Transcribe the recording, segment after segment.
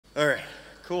All right,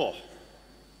 cool.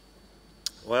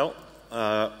 Well,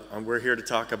 we're here to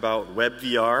talk about web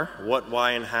VR, what,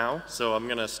 why, and how. So I'm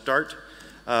going to start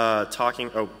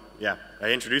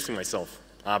introducing myself,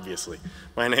 obviously.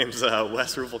 My name's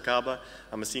Wes Ruvalcaba.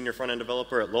 I'm a senior front-end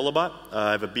developer at Lullabot.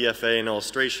 I have a BFA in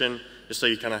illustration, just so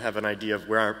you kind of have an idea of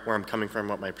where I'm coming from,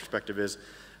 what my perspective is.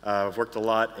 I've worked a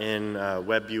lot in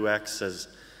web UX as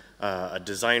a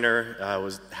designer,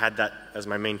 had that as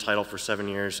my main title for 7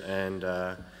 years, and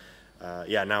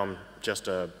yeah, now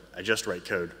I just write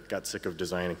code. Got sick of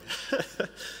designing.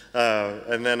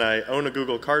 And then I own a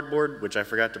Google Cardboard, which I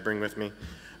forgot to bring with me,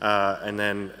 and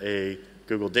then a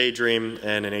Google Daydream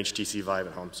and an HTC Vive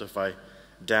at home. So if I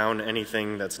down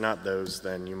anything that's not those,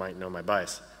 then you might know my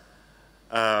bias.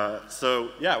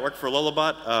 So yeah, I work for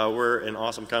Lullabot. We're an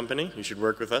awesome company. You should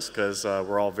work with us because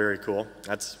we're all very cool.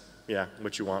 That's, yeah,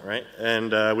 what you want, right?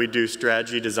 And we do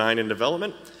strategy, design, and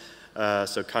development.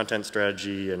 So content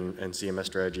strategy and CMS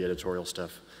strategy, editorial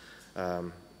stuff.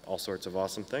 All sorts of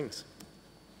awesome things.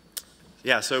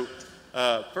 Yeah, so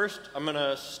first I'm going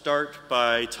to start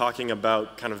by talking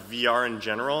about kind of VR in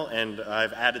general, and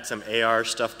I've added some AR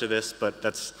stuff to this, but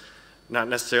that's not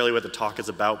necessarily what the talk is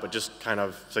about, but just kind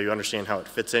of so you understand how it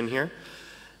fits in here.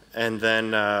 And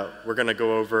then we're going to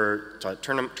go over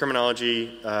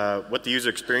terminology, what the user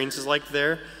experience is like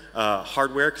there,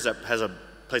 hardware, because that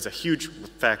plays a huge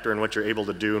factor in what you're able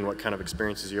to do and what kind of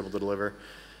experiences you're able to deliver,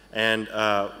 and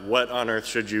what on earth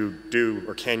should you do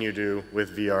or can you do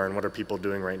with VR, and what are people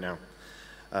doing right now.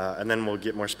 And then we'll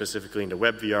get more specifically into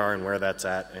web VR and where that's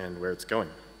at and where it's going.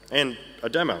 And a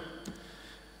demo,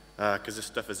 because this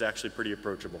stuff is actually pretty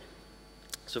approachable.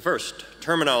 So first,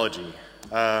 terminology.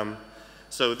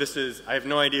 So this is, I have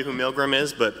no idea who Milgram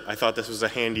is, but I thought this was a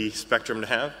handy spectrum to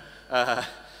have.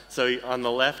 So on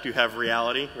the left you have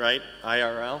reality, right,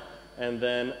 IRL, and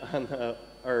then on the,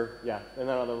 and then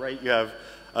on the right you have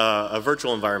a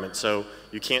virtual environment. So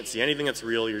you can't see anything that's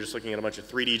real, you're just looking at a bunch of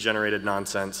 3D generated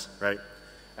nonsense, right?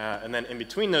 And then in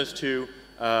between those two,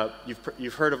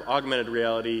 you've heard of augmented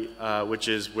reality, which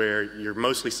is where you're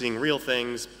mostly seeing real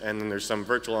things, and then there's some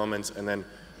virtual elements, and then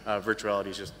virtuality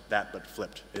is just that but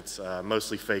flipped. It's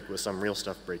mostly fake with some real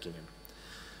stuff breaking in.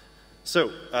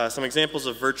 So some examples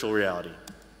of virtual reality.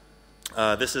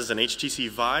 This is an HTC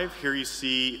Vive. Here you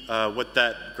see what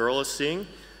that girl is seeing.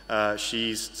 So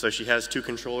she has two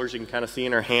controllers you can kind of see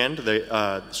in her hand.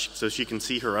 So she can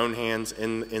see her own hands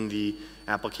in the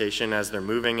application as they're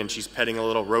moving, and she's petting a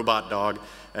little robot dog,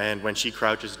 and when she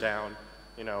crouches down,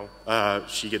 you know,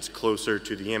 she gets closer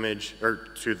to the image, or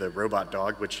to the robot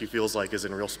dog, which she feels like is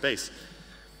in real space.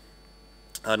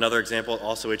 Another example,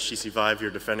 also HTC Vive,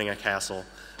 you're defending a castle.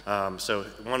 So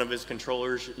one of his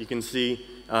controllers, you can see,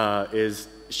 is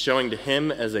showing to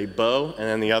him as a bow,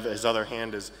 and then his other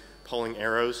hand is pulling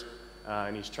arrows,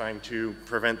 and he's trying to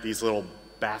prevent these little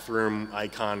bathroom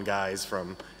icon guys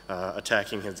from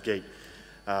attacking his gate.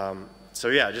 So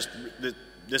yeah,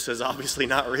 this is obviously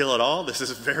not real at all. This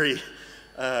is a very,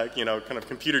 you know, kind of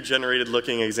computer-generated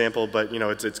looking example, but you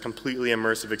know, it's completely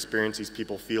immersive experience. These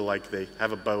people feel like they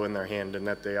have a bow in their hand and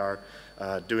that they are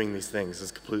doing these things.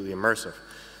 It's completely immersive.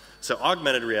 So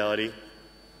augmented reality,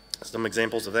 some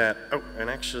examples of that. Oh,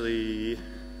 and actually,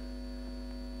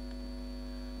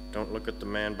 don't look at the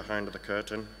man behind the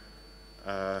curtain.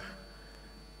 I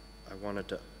wanted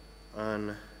to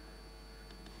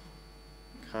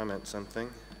comment something.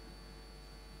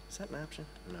 Is that an option?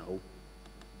 No.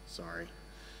 Sorry.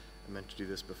 I meant to do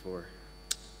this before.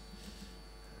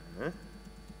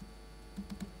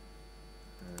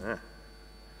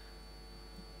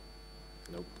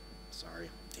 Nope. Sorry.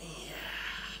 Yeah.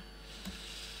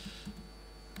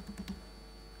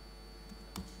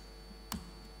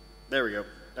 There we go.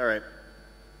 All right.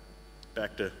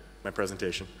 Back to my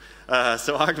presentation.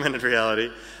 So augmented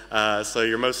reality. So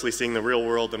you're mostly seeing the real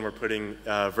world, and we're putting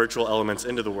virtual elements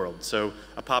into the world. So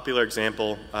a popular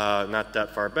example, not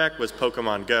that far back, was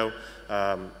Pokemon Go.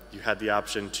 You had the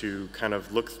option to kind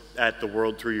of look at the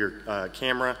world through your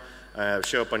camera,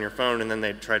 show up on your phone, and then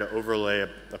they'd try to overlay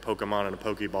a Pokemon and a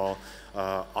Pokeball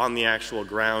on the actual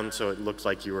ground, so it looked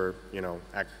like you were, you know,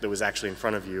 that was actually in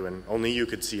front of you, and only you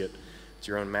could see it. It's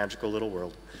your own magical little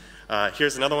world.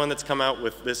 Here's another one that's come out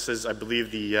with, this is, I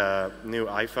believe, the new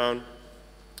iPhone,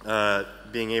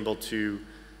 being able to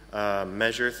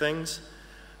measure things.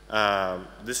 I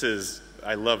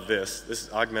love this.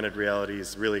 This augmented reality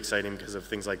is really exciting because of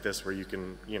things like this where you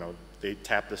can, you know, they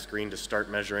tap the screen to start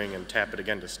measuring and tap it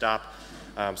again to stop.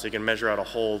 So you can measure out a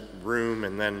whole room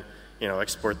and then, you know,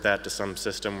 export that to some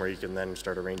system where you can then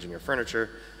start arranging your furniture.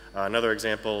 Another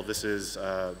example, this is,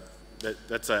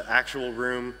 that's an actual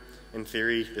room in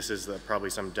theory. This is probably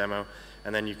some demo.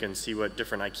 and then you can see what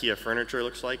different IKEA furniture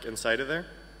looks like inside of there.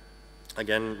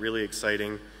 Again, really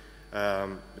exciting.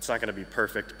 It's not going to be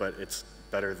perfect, but it's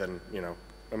better than, you know,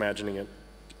 imagining it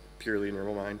purely in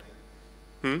your mind.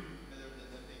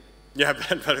 Yeah,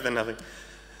 better than nothing.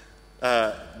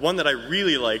 One that I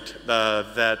really liked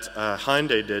that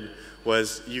Hyundai did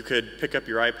was you could pick up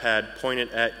your iPad, point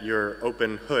it at your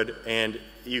open hood, and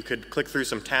you could click through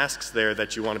some tasks there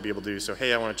that you want to be able to do. So,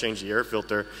 hey, I want to change the air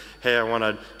filter. Hey, I want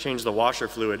to change the washer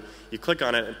fluid. You click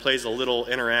on it, it plays a little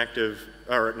interactive,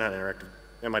 or not interactive,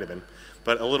 it might have been,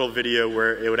 but a little video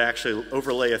where it would actually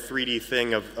overlay a 3D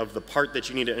thing of the part that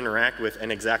you need to interact with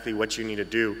and exactly what you need to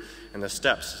do and the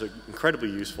steps. So incredibly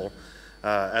useful,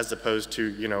 as opposed to,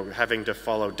 you know, having to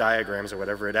follow diagrams or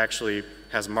whatever. It actually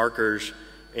has markers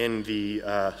in the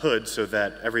hood so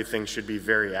that everything should be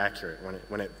very accurate.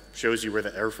 When it shows you where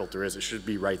the air filter is, it should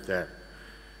be right there.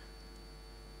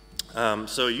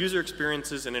 So user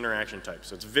experiences and interaction types.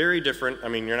 So it's very different. I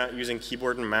mean, you're not using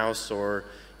keyboard and mouse or,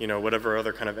 you know, whatever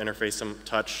other kind of interface, some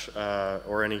touch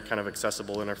or any kind of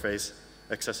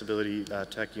accessibility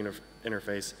tech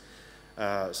interface.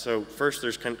 So first,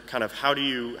 there's kind of how do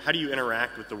you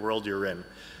interact with the world you're in.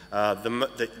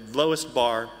 The lowest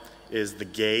bar is the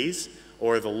gaze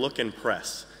or the look and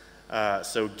press.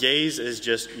 So gaze is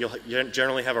just, you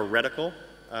generally have a reticle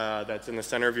that's in the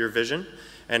center of your vision,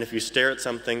 and if you stare at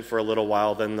something for a little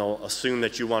while, then they'll assume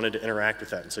that you wanted to interact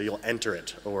with that, and so you'll enter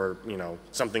it, or, you know,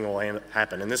 something will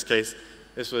happen. In this case,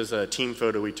 this was a team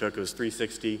photo we took. It was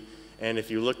 360, and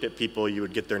if you looked at people, you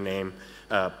would get their name.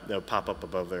 They'll pop up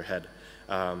above their head.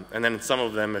 And then some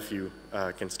of them, if you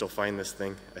can still find this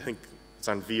thing, I think it's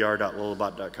on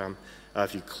vr.lullabot.com.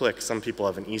 If you click, some people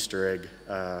have an Easter egg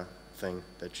thing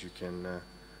that you can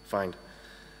find.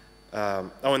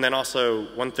 Oh, and then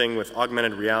also one thing with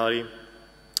augmented reality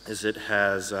is it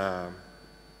has,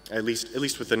 at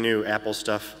least with the new Apple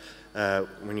stuff,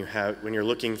 when you're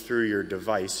looking through your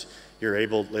device, you're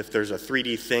able, if there's a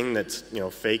 3D thing that's, you know,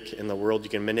 fake in the world, you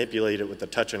can manipulate it with the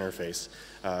touch interface.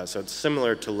 So it's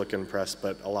similar to look and press,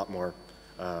 but a lot more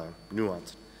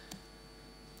nuanced.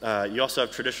 You also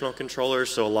have traditional controllers,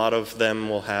 so a lot of them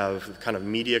will have kind of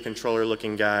media controller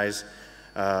looking guys,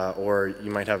 or you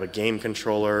might have a game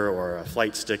controller or a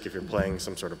flight stick if you're playing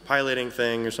some sort of piloting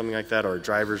thing or something like that, or a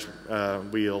driver's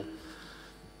wheel.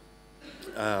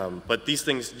 But these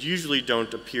things usually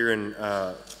don't appear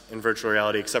in virtual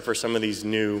reality, except for some of these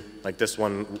new, like this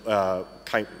one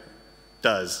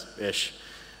does-ish.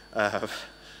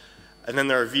 And then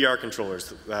there are VR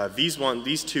controllers.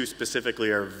 These two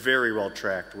specifically are very well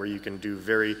tracked, where you can do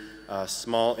very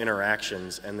small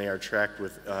interactions, and they are tracked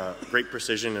with great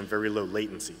precision and very low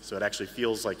latency. So it actually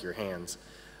feels like your hands.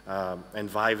 And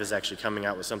Vive is actually coming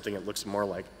out with something that looks more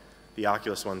like the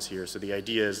Oculus ones here. So the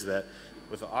idea is that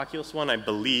with the Oculus one, I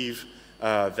believe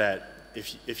that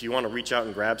if you want to reach out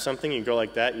and grab something, you go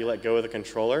like that, you let go of the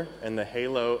controller, and the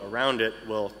halo around it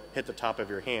will hit the top of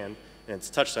your hand, and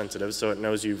it's touch sensitive, so it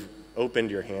knows you've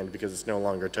opened your hand because it's no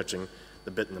longer touching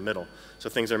the bit in the middle. So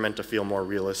things are meant to feel more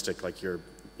realistic, like you're,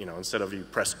 you know, instead of you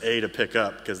press A to pick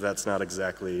up, because that's not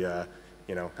exactly,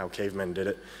 you know, how cavemen did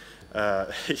it,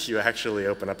 you actually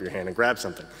open up your hand and grab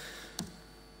something.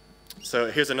 So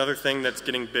here's another thing that's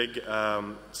getting big.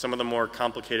 Some of the more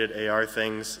complicated AR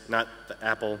things, not the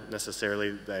Apple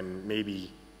necessarily, I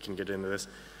maybe can get into this,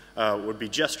 would be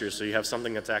gestures. So you have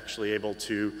something that's actually able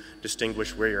to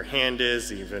distinguish where your hand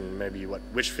is, even maybe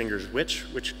which finger's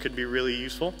which could be really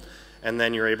useful. And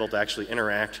then you're able to actually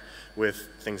interact with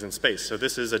things in space. So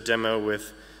this is a demo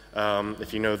with,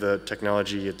 if you know the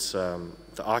technology, it's the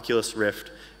Oculus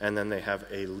Rift, and then they have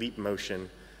a leap motion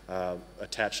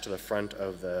attached to the front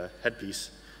of the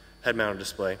headpiece, head-mounted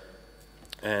display.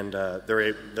 And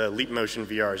the Leap Motion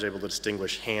VR is able to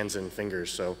distinguish hands and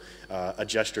fingers. So a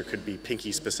gesture could be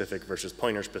pinky-specific versus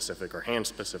pointer-specific or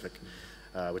hand-specific,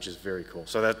 which is very cool.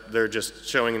 So that they're just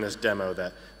showing in this demo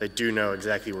that they do know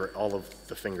exactly where all of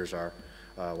the fingers are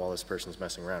while this person's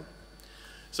messing around.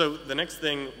 So the next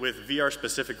thing with VR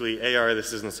specifically, AR,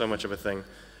 this isn't so much of a thing,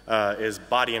 is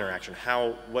body interaction.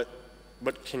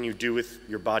 What can you do with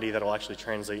your body that'll actually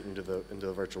translate into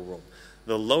the virtual world?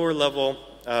 The lower level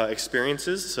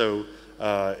experiences, so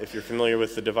if you're familiar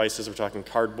with the devices, we're talking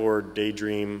Cardboard,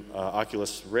 Daydream,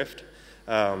 Oculus Rift,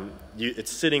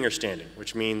 it's sitting or standing,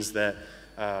 which means that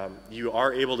you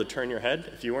are able to turn your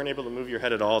head. If you weren't able to move your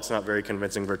head at all, it's not very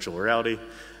convincing virtual reality.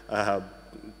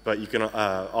 But you can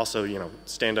also, you know,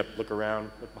 stand up, look around,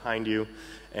 look behind you,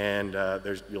 and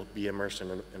you'll be immersed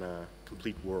in a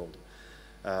complete world.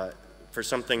 For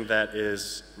something that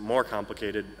is more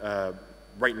complicated,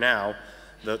 right now,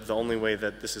 the only way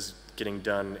that this is getting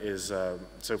done is,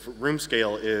 so for room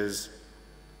scale is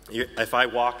if I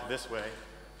walk this way,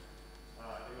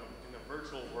 in the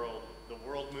virtual world, the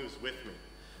world moves with me.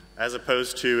 As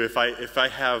opposed to if I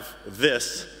have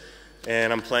this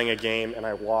and I'm playing a game and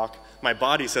I walk, my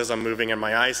body says I'm moving and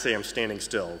my eyes say I'm standing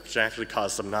still, which actually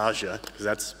causes some nausea, because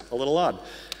that's a little odd.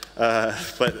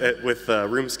 But with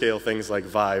room scale things like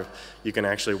Vive, you can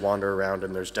actually wander around,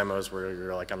 and there's demos where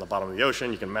you're like on the bottom of the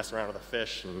ocean, you can mess around with a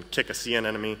fish and kick a sea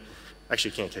enemy.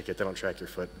 Actually, you can't kick it, they don't track your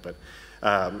foot, but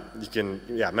you can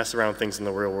mess around with things in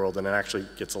the real world, and it actually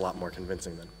gets a lot more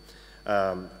convincing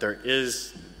then. There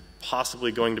is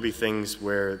possibly going to be things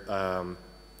where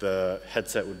the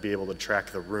headset would be able to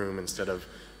track the room instead of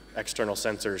external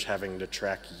sensors having to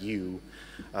track you,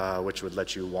 which would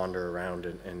let you wander around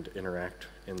and interact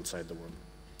inside the world.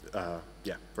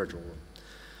 Virtual world.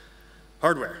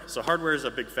 Hardware. So hardware is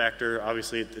a big factor.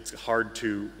 Obviously, it's hard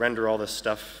to render all this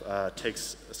stuff. It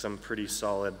takes some pretty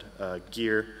solid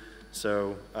gear.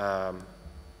 So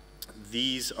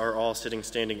these are all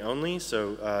standing only.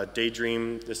 So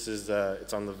Daydream, this is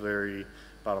it's on the very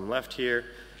bottom left here,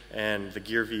 and the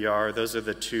Gear VR. Those are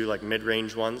the two like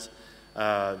mid-range ones.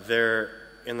 They're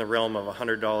in the realm of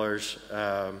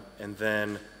 $100, and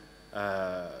then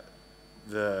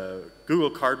the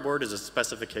Google Cardboard is a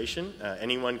specification.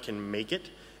 Anyone can make it.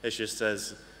 It just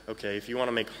says, okay, if you want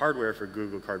to make hardware for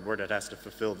Google Cardboard, it has to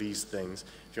fulfill these things.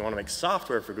 If you want to make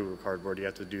software for Google Cardboard, you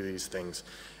have to do these things.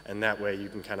 And that way you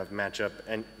can kind of match up.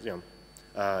 And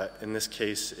in this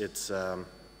case, it's, I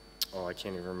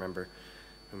can't even remember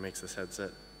who makes this headset.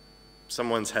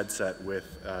 Someone's headset with,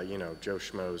 Joe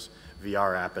Schmo's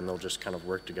VR app, and they'll just kind of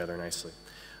work together nicely.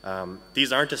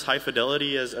 These aren't as high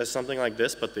fidelity as something like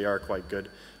this, but they are quite good.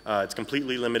 It's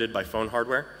limited by phone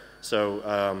hardware.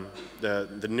 So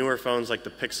the newer phones like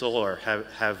the Pixel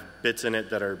have bits in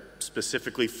it that are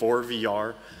specifically for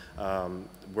VR,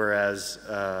 whereas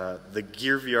the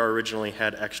Gear VR originally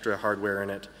had extra hardware in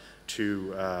it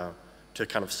to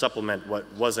kind of supplement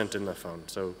what wasn't in the phone.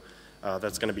 So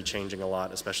that's going to be changing a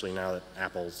lot, especially now that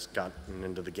Apple's gotten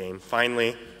into the game.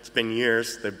 Finally, it's been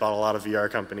years. They've bought a lot of VR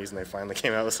companies, and they finally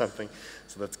came out with something.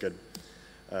 So that's good.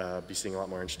 Be seeing a lot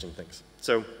more interesting things.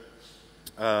 So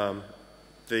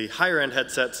the higher-end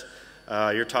headsets,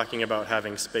 you're talking about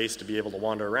having space to be able to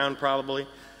wander around, probably.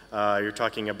 You're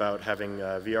talking about having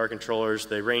VR controllers.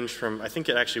 They range from, I think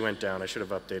it actually went down. I should have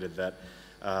updated that.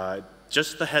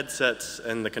 Just the headsets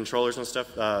and the controllers and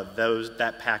stuff,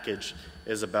 that package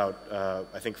is about,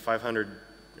 I think, 500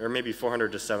 or maybe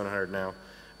 400 to 700 now.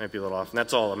 Might be a little off. And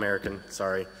that's all American,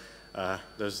 sorry.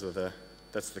 That's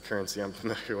the currency I'm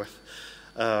familiar with.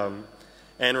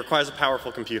 And requires a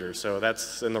powerful computer. So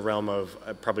that's in the realm of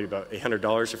probably about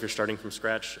 $800 if you're starting from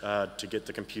scratch to get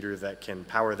the computer that can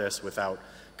power this without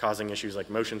causing issues like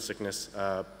motion sickness.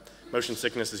 Motion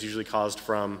sickness is usually caused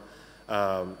from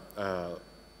a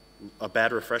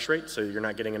bad refresh rate, so you're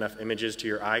not getting enough images to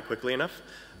your eye quickly enough,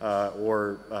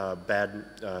 or bad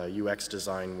UX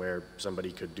design where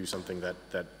somebody could do something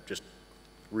that just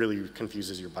really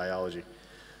confuses your biology.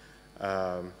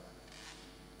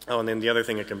 And then the other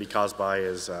thing it can be caused by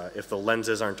is if the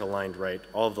lenses aren't aligned right.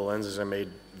 All of the lenses are made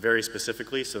very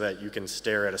specifically so that you can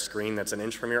stare at a screen that's an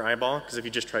inch from your eyeball, because if you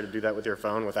just try to do that with your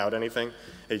phone without anything,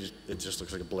 it just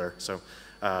looks like a blur. So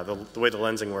the way the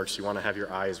lensing works, you want to have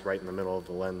your eyes right in the middle of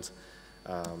the lens.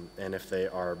 And if they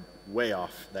are way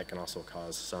off, that can also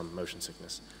cause some motion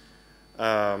sickness.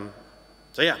 So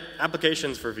yeah,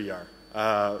 applications for VR.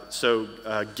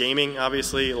 Gaming,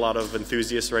 obviously, a lot of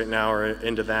enthusiasts right now are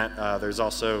into that. There's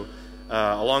also,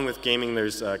 along with gaming,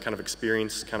 there's kind of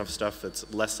experience kind of stuff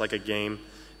that's less like a game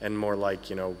and more like,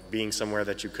 being somewhere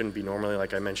that you couldn't be normally,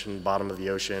 like I mentioned, bottom of the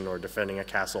ocean or defending a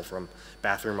castle from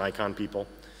bathroom icon people.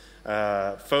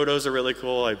 Photos are really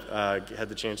cool. I had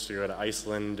the chance to go to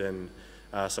Iceland and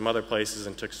some other places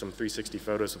and took some 360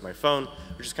 photos with my phone,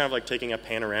 which is kind of like taking a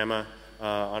panorama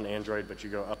on Android, but you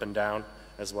go up and down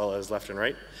as well as left and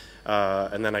right.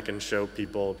 And then I can show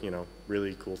people,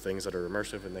 really cool things that are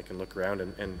immersive, and they can look around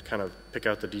and kind of pick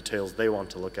out the details they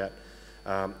want to look at.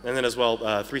 And then as well,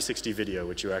 360 video,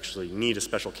 which you actually need a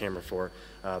special camera for.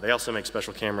 They also make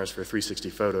special cameras for 360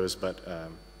 photos, but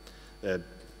they're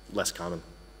less common.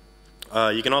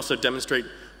 You can also demonstrate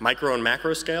micro and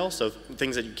macro scale, so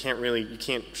things that you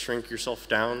can't shrink yourself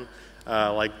down,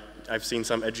 like I've seen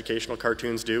some educational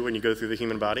cartoons do when you go through the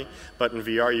human body. But in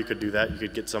VR, you could do that. You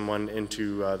could get someone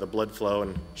into the blood flow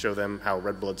and show them how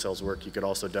red blood cells work. You could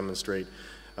also demonstrate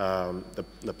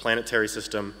the planetary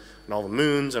system and all the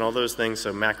moons and all those things.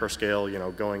 So macro scale,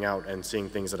 going out and seeing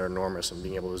things that are enormous and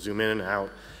being able to zoom in and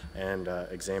out and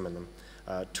examine them.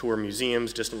 tour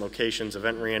museums, distant locations,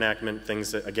 event reenactment,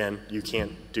 things that, again, you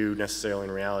can't do necessarily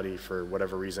in reality for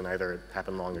whatever reason. Either it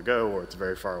happened long ago or it's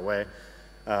very far away.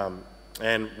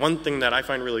 And one thing that I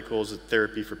find really cool is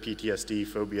therapy for PTSD,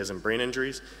 phobias, and brain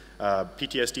injuries.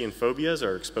 PTSD and phobias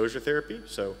are exposure therapy.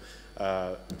 So,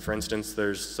 for instance,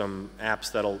 there's some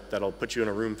apps that'll put you in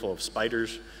a room full of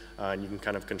spiders, and you can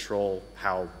kind of control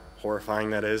how horrifying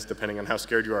that is, depending on how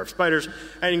scared you are of spiders,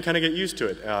 and you can kind of get used to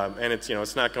it. And it's,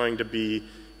 it's not going to be,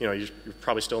 you're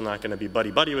probably still not going to be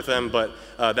buddy-buddy with them, but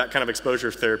that kind of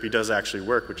exposure therapy does actually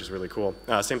work, which is really cool.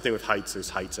 Same thing with heights. There's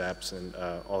heights apps and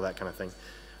all that kind of thing.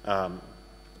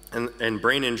 And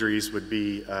brain injuries would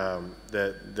be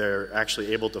that they're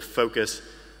actually able to focus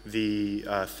the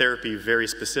therapy very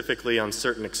specifically on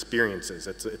certain experiences.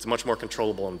 It's a much more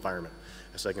controllable environment,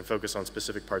 so I can focus on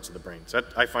specific parts of the brain. So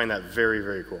I find that very,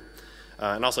 very cool.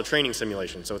 And also training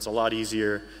simulation. So it's a lot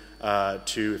easier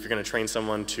if you're going to train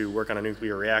someone to work on a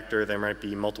nuclear reactor, there might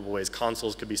be multiple ways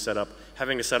consoles could be set up.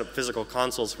 Having to set up physical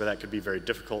consoles for that could be very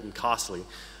difficult and costly.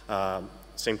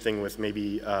 Same thing with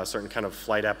maybe certain kind of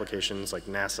flight applications like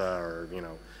NASA or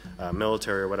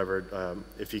military or whatever.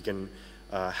 If you can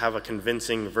have a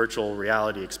convincing virtual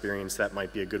reality experience, that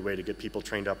might be a good way to get people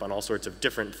trained up on all sorts of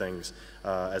different things,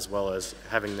 as well as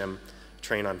having them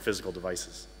train on physical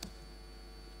devices.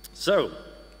 So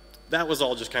that was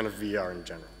all just kind of VR in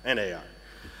general, and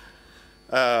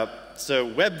AR. So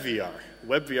web VR.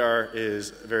 Web VR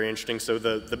is very interesting. So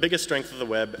the biggest strength of the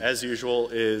web, as usual,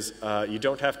 is you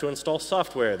don't have to install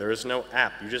software. There is no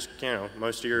app. You just,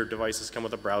 most of your devices come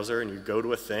with a browser, and you go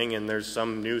to a thing, and there's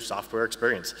some new software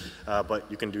experience.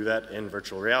 But you can do that in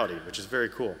virtual reality, which is very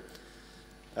cool.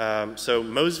 So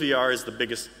Moz VR is the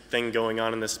biggest thing going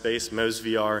on in this space. Moz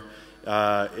VR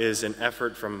is an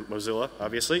effort from Mozilla,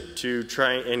 obviously, to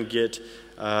try and get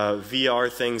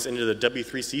VR things into the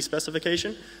W3C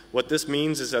specification. What this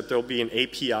means is that there'll be an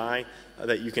API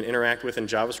that you can interact with in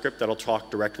JavaScript that'll talk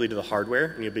directly to the hardware,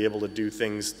 and you'll be able to do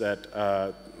things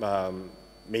that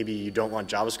maybe you don't want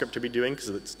JavaScript to be doing because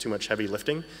it's too much heavy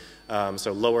lifting.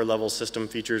 So lower level system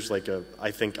features like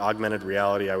I think augmented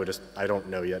reality, I don't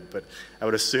know yet, but I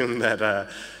would assume that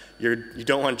you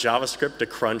don't want JavaScript to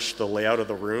crunch the layout of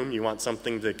the room. You want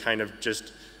something to kind of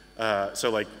just, so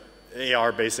like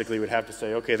AR basically would have to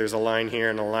say, okay, there's a line here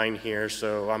and a line here,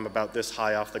 so I'm about this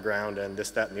high off the ground and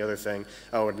this, that, and the other thing.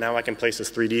 Oh, and now I can place this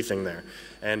 3D thing there.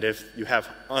 And if you have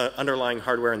underlying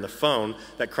hardware in the phone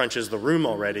that crunches the room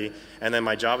already, and then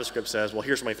my JavaScript says, well,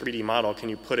 here's my 3D model, can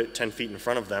you put it 10 feet in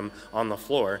front of them on the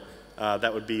floor?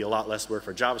 That would be a lot less work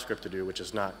for JavaScript to do, which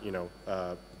is not,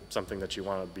 something that you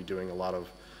want to be doing a lot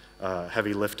of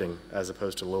heavy lifting as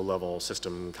opposed to low-level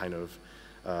system kind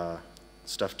of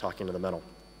stuff talking to the metal.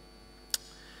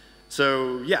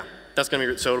 So yeah, that's going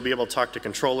to be, so it'll be able to talk to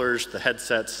controllers, the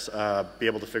headsets, be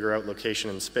able to figure out location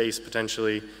in space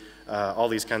potentially, all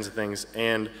these kinds of things.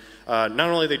 And not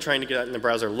only are they trying to get that in the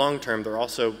browser long term, they're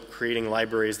also creating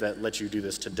libraries that let you do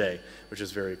this today, which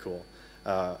is very cool.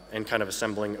 And kind of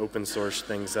assembling open source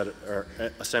things that are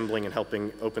assembling and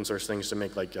helping open source things to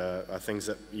make like things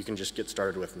that you can just get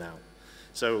started with now.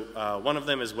 So one of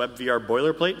them is WebVR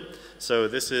Boilerplate. So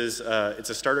this is, it's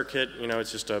a starter kit,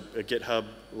 it's just a GitHub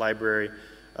library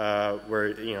where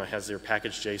it has your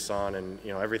package JSON and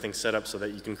everything set up so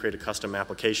that you can create a custom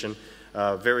application.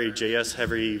 Very JS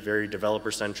heavy, very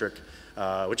developer centric,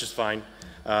 which is fine.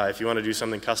 If you want to do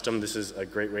something custom, this is a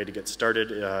great way to get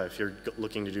started if you're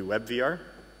looking to do WebVR.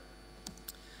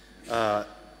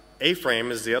 A-Frame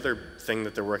is the other thing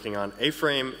that they're working on.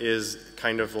 A-Frame is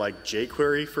kind of like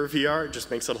jQuery for VR. It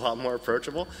just makes it a lot more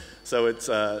approachable. So it's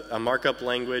a markup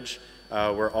language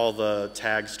where all the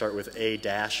tags start with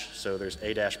A-dash. So there's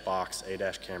A-box,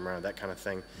 A-camera, that kind of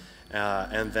thing.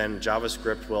 And then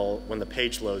JavaScript will, when the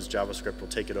page loads, JavaScript will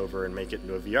take it over and make it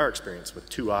into a VR experience with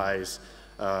 2 eyes,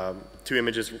 2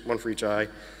 images, 1 for each eye,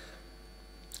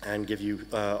 and give you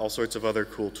all sorts of other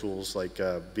cool tools like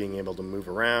being able to move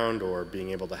around or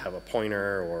being able to have a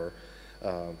pointer, or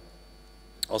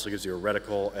also gives you a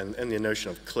reticle and the notion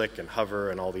of click and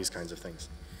hover and all these kinds of things.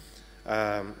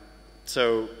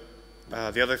 So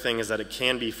the other thing is that it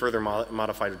can be further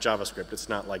modified with JavaScript. It's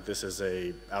not like this is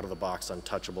a out-of-the-box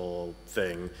untouchable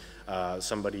thing.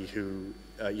 Somebody who,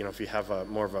 if you have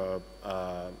more of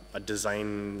a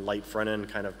design light front-end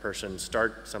kind of person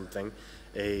start something,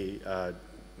 a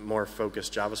more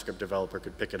focused JavaScript developer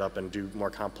could pick it up and do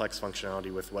more complex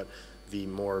functionality with what the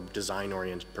more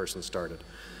design-oriented person started,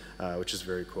 which is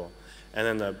very cool.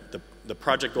 And then the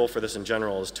project goal for this in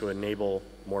general is to enable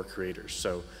more creators.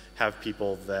 So have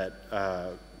people that,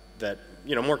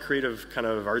 more creative kind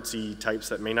of artsy types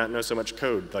that may not know so much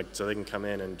code, like so they can come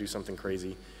in and do something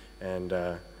crazy and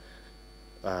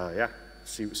yeah,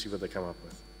 see what they come up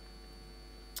with.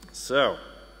 So,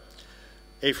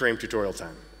 A-frame tutorial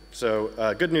time.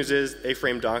 So good news is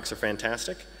A-frame docs are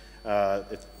fantastic.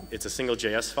 It's a single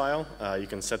JS file. You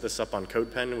can set this up on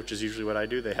CodePen, which is usually what I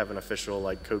do. They have an official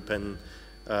like CodePen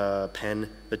pen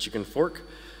that you can fork.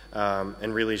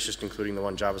 And really it's just including the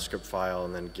one JavaScript file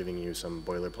and then giving you some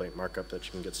boilerplate markup that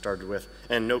you can get started with.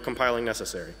 And no compiling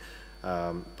necessary.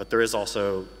 But there is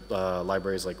also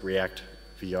libraries like React,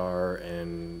 VR,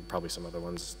 and probably some other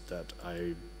ones that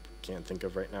I can't think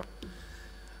of right now.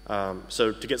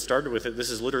 So to get started with it, this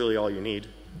is literally all you need.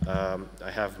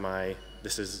 I have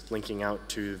this is linking out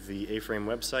to the A-frame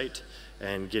website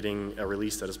and getting a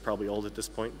release that is probably old at this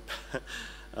point.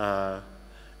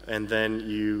 And then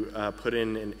you put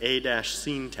in an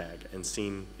A-scene tag, and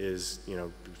scene is, you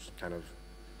know, kind of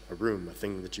a room, a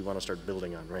thing that you want to start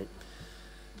building on, right?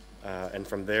 And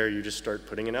from there, you just start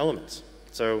putting in elements.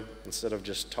 So instead of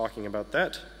just talking about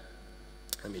that,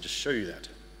 let me just show you that.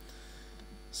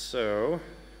 So,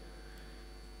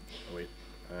 oh wait,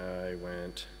 I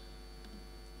went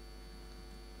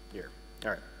here.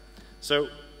 All right. So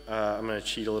I'm going to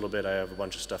cheat a little bit. I have a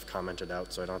bunch of stuff commented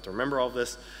out, so I don't have to remember all of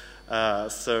this.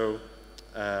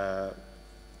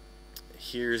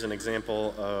 Here's an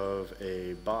example of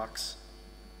a box.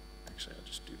 Actually, I'll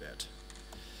just do that.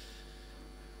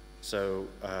 So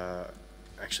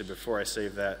actually, before I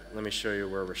save that, let me show you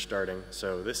where we're starting.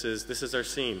 So this is our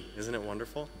scene. Isn't it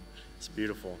wonderful? It's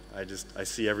beautiful. I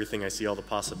see everything. I see all the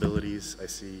possibilities. I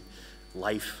see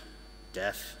life,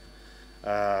 death.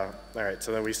 All right,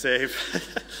 so then we save.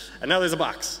 And now there's a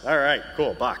box. All right,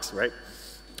 cool, box, right?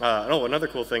 Oh, another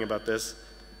cool thing about this,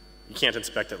 you can't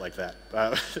inspect it like that.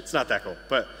 It's not that cool.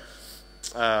 But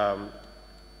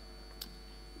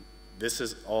this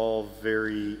is all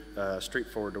very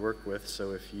straightforward to work with.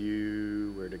 So if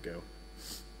you were to go,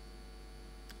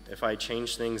 if I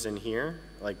change things in here,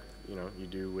 like you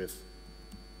do with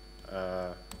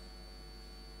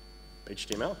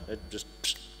HTML, it just,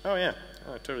 oh yeah,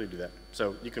 I totally do that.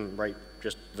 So you can write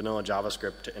just vanilla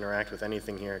JavaScript to interact with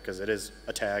anything here because it is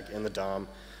a tag in the DOM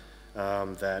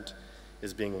that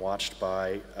is being watched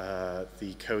by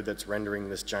the code that's rendering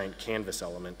this giant canvas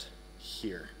element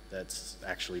here that's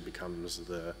actually becomes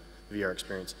the VR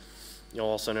experience. You'll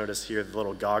also notice here the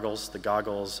little goggles. The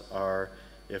goggles are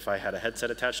if I had a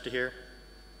headset attached to here.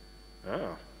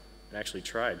 Oh, it actually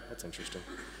tried. That's interesting.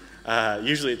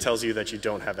 Usually it tells you that you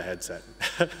don't have a headset.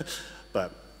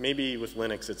 But maybe with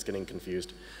Linux it's getting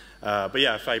confused. But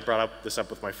yeah, if I brought this up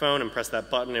with my phone and pressed that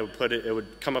button, it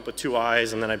would come up with two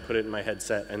eyes, and then I'd put it in my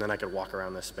headset, and then I could walk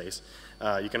around this space.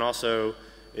 You can also,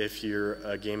 if you're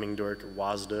a gaming dork,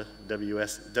 WASD,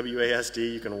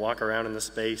 W-A-S-D, you can walk around in the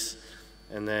space,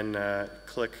 and then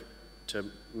click to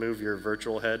move your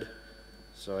virtual head.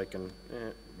 So I can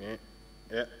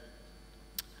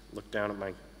look down at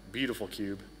my beautiful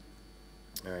cube.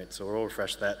 All right, so we'll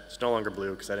refresh that. It's no longer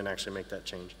blue because I didn't actually make that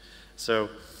change. So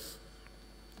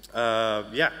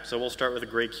yeah, so we'll start with a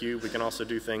gray cube. We can also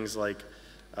do things like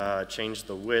change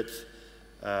the width.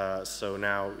 So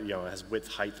now it has width,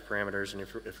 height parameters. And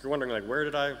if you're wondering, like, where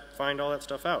did I find all that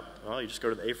stuff out? Well, you just go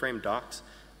to the A-frame docs.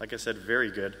 Like I said, very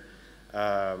good.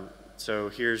 So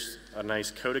here's a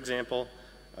nice code example.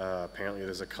 Apparently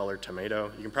there's a color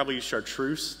tomato. You can probably use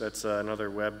chartreuse. That's another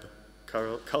web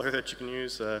color that you can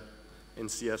use in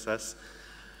CSS.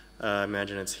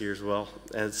 Imagine it's here as well.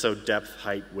 And so depth,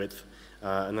 height, width.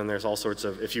 And then there's all sorts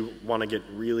of, if you want to get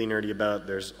really nerdy about it,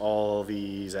 there's all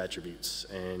these attributes.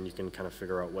 And you can kind of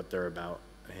figure out what they're about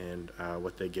and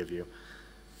what they give you.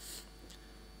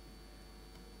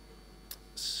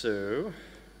 So,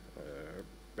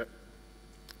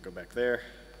 go back there.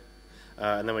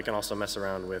 And then we can also mess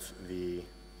around with the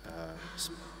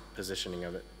positioning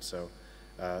of it. So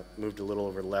moved a little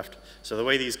over the left. So the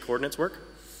way these coordinates work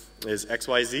is X,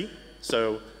 Y, Z.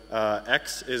 So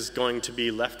X is going to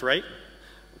be left, right.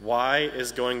 Y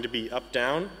is going to be up,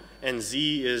 down. And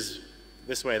Z is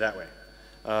this way, that way.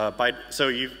 So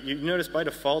you notice by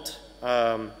default,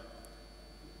 right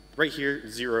here,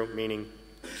 0, meaning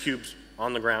cubes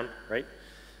on the ground, right?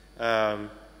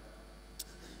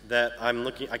 That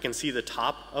I can see the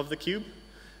top of the cube,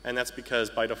 and that's because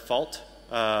by default,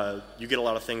 you get a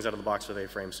lot of things out of the box with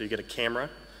A-frame. So you get a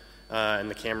camera, and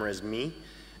the camera is me,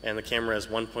 and the camera is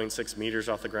 1.6 meters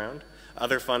off the ground.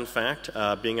 Other fun fact,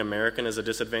 being American is a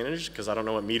disadvantage because I don't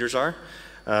know what meters are,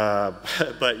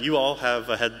 but you all have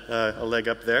a leg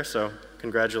up there, so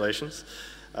congratulations.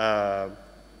 And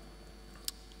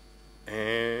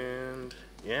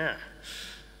yeah.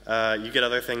 You get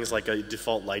other things like a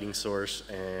default lighting source,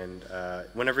 and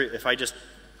if I just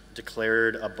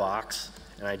declared a box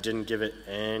and I didn't give it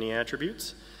any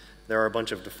attributes. There are a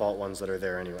bunch of default ones that are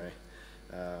there anyway.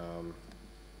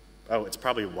 Oh, it's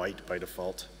probably white by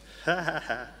default.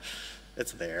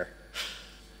 It's there.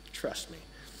 Trust me.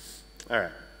 All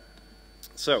right.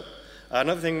 So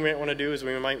another thing we might want to do is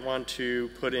we might want to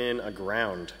put in a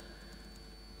ground.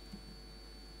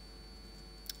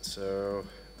 So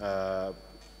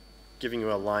giving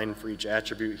you a line for each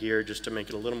attribute here just to make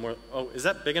it a little more. Oh, is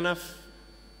that big enough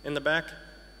in the back?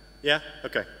 Yeah?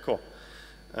 Okay, cool.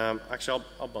 Actually,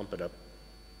 I'll bump it up.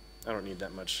 I don't need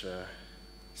that much. Yeah,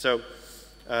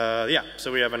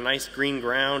 so we have a nice green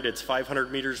ground. It's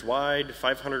 500 meters wide,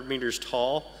 500 meters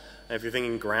tall. And if you're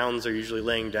thinking grounds are usually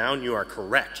laying down, you are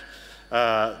correct.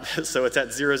 So it's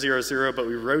at 0, 0, 0, but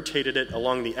we rotated it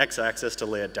along the x-axis to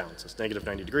lay it down. So it's negative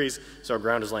 90 degrees, so our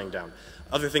ground is laying down.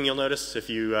 Other thing you'll notice if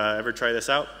you ever try this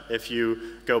out, if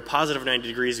you go positive 90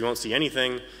 degrees, you won't see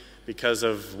anything because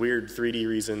of weird 3D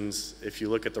reasons. If you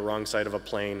look at the wrong side of a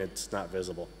plane, it's not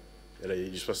visible.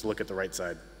 You're supposed to look at the right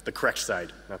side, the correct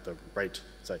side, not the right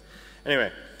side.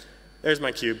 Anyway, there's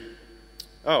my cube.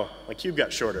 Oh, my cube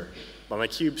got shorter, but my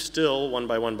cube's still 1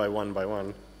 by 1 by 1 by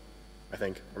 1, I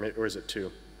think, or is it 2?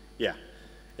 Yeah,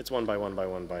 it's 1 by 1 by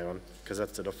 1 by 1, because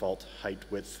that's the default height,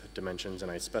 width dimensions,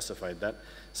 and I specified that.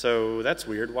 So that's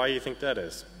weird. Why do you think that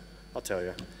is? I'll tell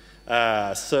you.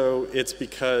 So it's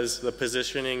because the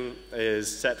positioning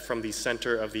is set from the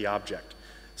center of the object.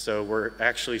 So we're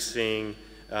actually seeing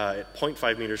at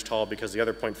 0.5 meters tall because the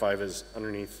other 0.5 is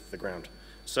underneath the ground.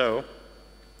 So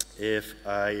if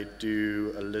I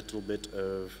do a little bit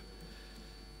of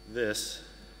this,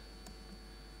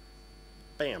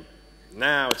 bam,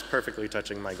 now it's perfectly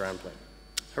touching my ground plane.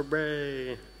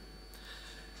 Hooray!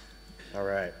 All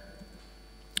right.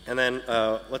 And then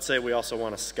let's say we also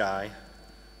want a sky.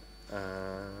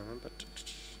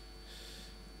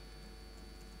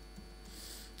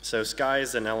 So sky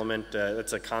is an element,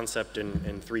 it's a concept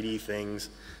in 3D things.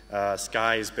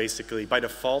 Sky is basically, by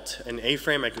default, an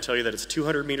A-frame, I can tell you that it's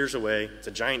 200 meters away, it's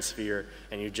a giant sphere,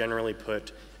 and you generally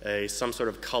put some sort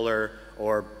of color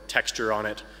or texture on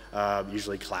it,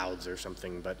 usually clouds or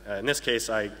something. But in this case,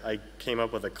 I came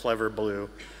up with a clever blue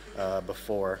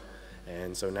before,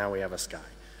 and so now we have a sky.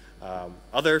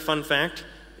 Other fun fact,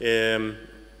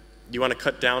 you want to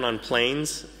cut down on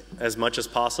planes as much as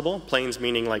possible. Planes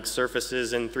meaning like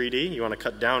surfaces in 3D. You want to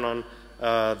cut down on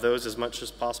those as much as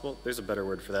possible. There's a better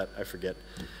word for that, I forget.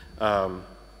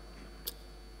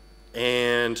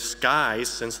 And skies,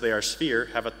 since they are sphere,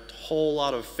 have a whole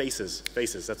lot of faces.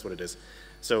 Faces, that's what it is.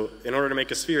 So in order to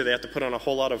make a sphere, they have to put on a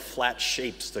whole lot of flat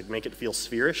shapes to make it feel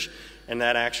spherish, and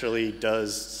that actually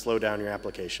does slow down your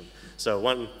application. So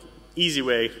one easy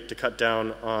way to cut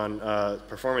down on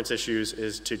performance issues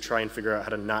is to try and figure out how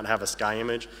to not have a sky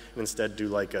image and instead do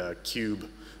like a cube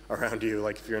around you.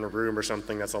 Like if you're in a room or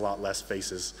something, that's a lot less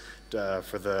faces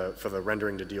for the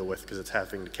rendering to deal with because it's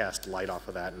having to cast light off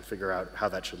of that and figure out how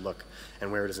that should look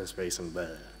and where it is in space and blah.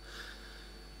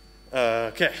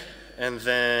 Okay, and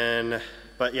then,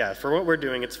 but yeah, for what we're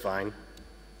doing, it's fine.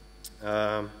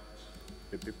 Beep,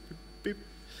 beep, beep, beep.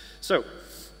 So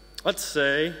let's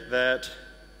say that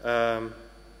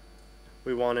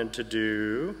we wanted to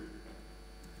do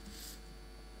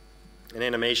an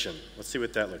animation. Let's see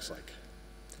what that looks like.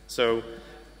 So,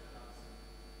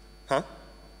 huh?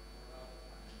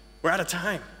 We're out of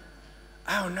time.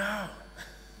 Oh no.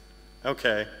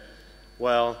 Okay,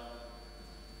 well,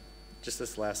 just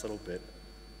this last little bit.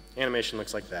 Animation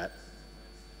looks like that.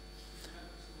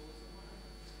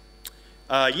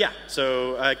 Yeah,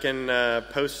 so I can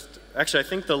post, actually I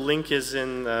think the link is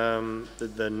in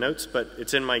the notes, but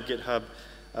it's in my GitHub,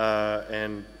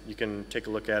 and you can take a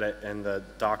look at it, and the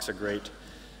docs are great.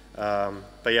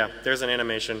 But yeah, there's an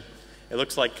animation. It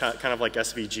looks like kind of like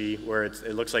SVG, where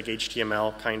it looks like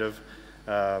HTML, kind of,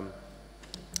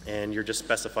 and you're just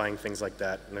specifying things like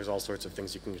that, and there's all sorts of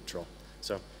things you can control.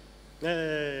 So,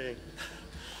 yay!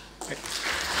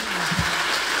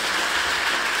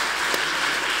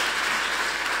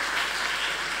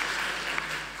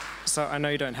 So I know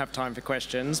you don't have time for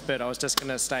questions, but I was just going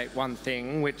to state one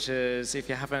thing, which is if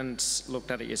you haven't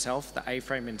looked at it yourself, the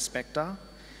A-frame inspector,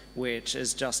 which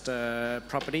is just a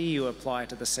property you apply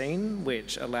to the scene,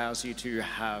 which allows you to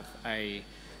have a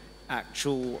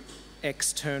actual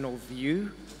external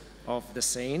view of the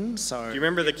scene. So do you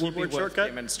remember the keyboard shortcut?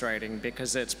 Demonstrating,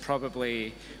 because it's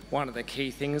probably one of the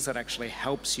key things that actually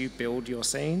helps you build your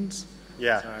scenes.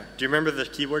 Yeah. So, do you remember the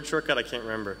keyboard shortcut? I can't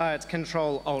remember. It's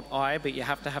Control-Alt-I, but you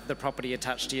have to have the property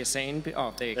attached to your scene.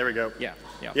 Oh, there we go. Yeah,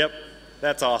 yeah. Yep.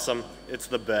 That's awesome. It's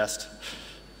the best.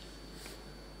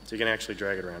 So you can actually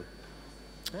drag it around.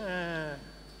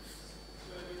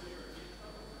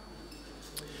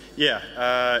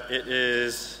 Yeah, it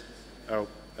is, if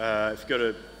you go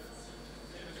to,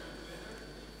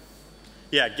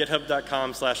 yeah,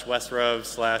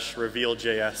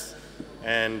 github.com/wesrev/reveal.js,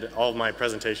 and all of my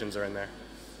presentations are in there.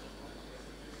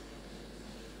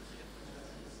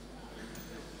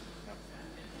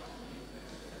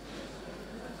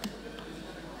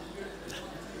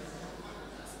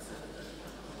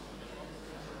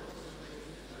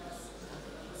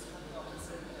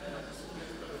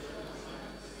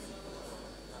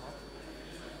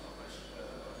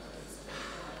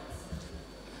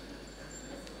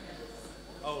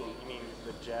 Oh, you mean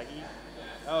the Jaggy?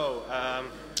 Oh,